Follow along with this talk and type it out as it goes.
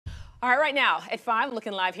All right, right now at 5,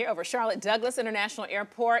 looking live here over Charlotte Douglas International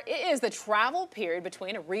Airport. It is the travel period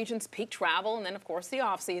between a region's peak travel and then, of course, the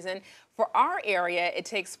off season. For our area, it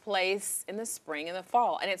takes place in the spring and the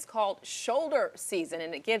fall, and it's called shoulder season,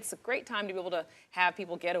 and it gets a great time to be able to have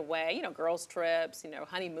people get away, girls' trips,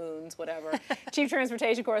 honeymoons, whatever. Chief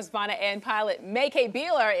Transportation Correspondent and pilot Maycay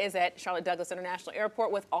Beeler is at Charlotte Douglas International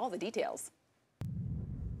Airport with all the details.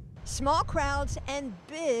 Small crowds and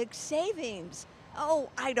big savings. Oh,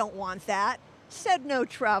 I don't want that, said no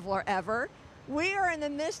traveler ever. We are in the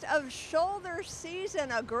midst of shoulder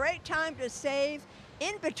season, a great time to save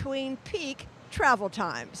in between peak travel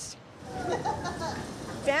times.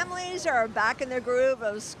 Families are back in the groove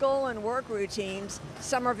of school and work routines.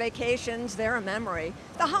 Summer vacations, they're a memory.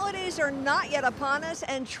 The holidays are not yet upon us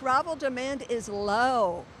and travel demand is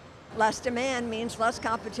low. Less demand means less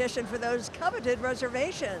competition for those coveted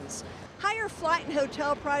reservations. Higher flight and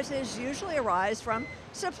hotel prices usually arise from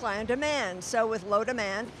supply and demand, so with low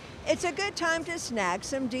demand, it's a good time to snag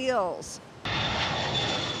some deals.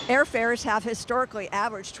 Airfares have historically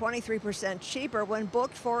averaged 23% cheaper when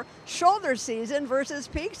booked for shoulder season versus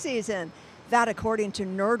peak season. That according to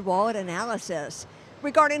NerdWallet analysis.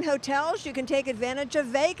 Regarding hotels, you can take advantage of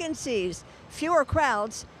vacancies, fewer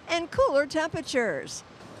crowds, and cooler temperatures.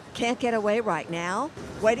 Can't get away right now?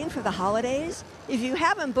 Waiting for the holidays? If you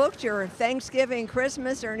haven't booked your Thanksgiving,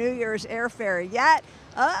 Christmas, or New Year's airfare yet,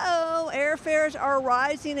 airfares are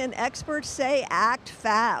rising and experts say act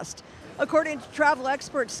fast. According to travel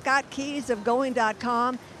expert Scott Keys of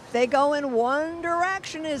Going.com, they go in one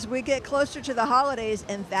direction as we get closer to the holidays,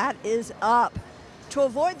 and that is up. To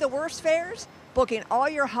avoid the worst fares, booking all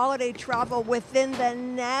your holiday travel within the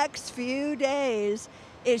next few days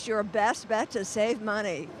is your best bet to save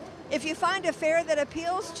money. If you find a fare that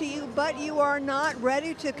appeals to you but you are not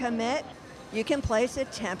ready to commit, you can place a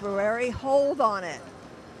temporary hold on it.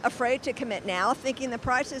 Afraid to commit now, thinking the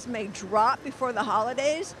prices may drop before the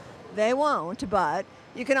holidays? They won't, but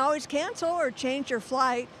you can always cancel or change your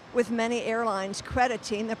flight, with many airlines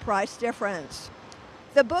crediting the price difference.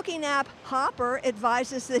 The booking app Hopper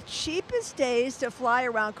advises the cheapest days to fly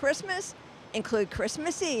around Christmas include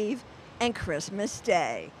Christmas Eve and Christmas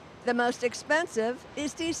Day. The most expensive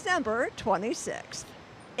is December 26th.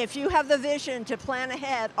 If you have the vision to plan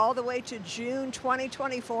ahead all the way to June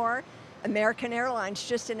 2024, American Airlines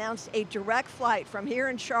just announced a direct flight from here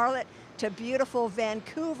in Charlotte to beautiful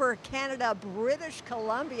Vancouver, Canada, British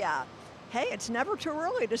Columbia. Hey, it's never too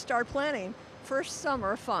early to start planning for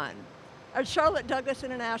summer fun. At Charlotte Douglas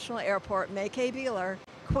International Airport, Maycay Beeler,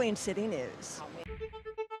 Queen City News.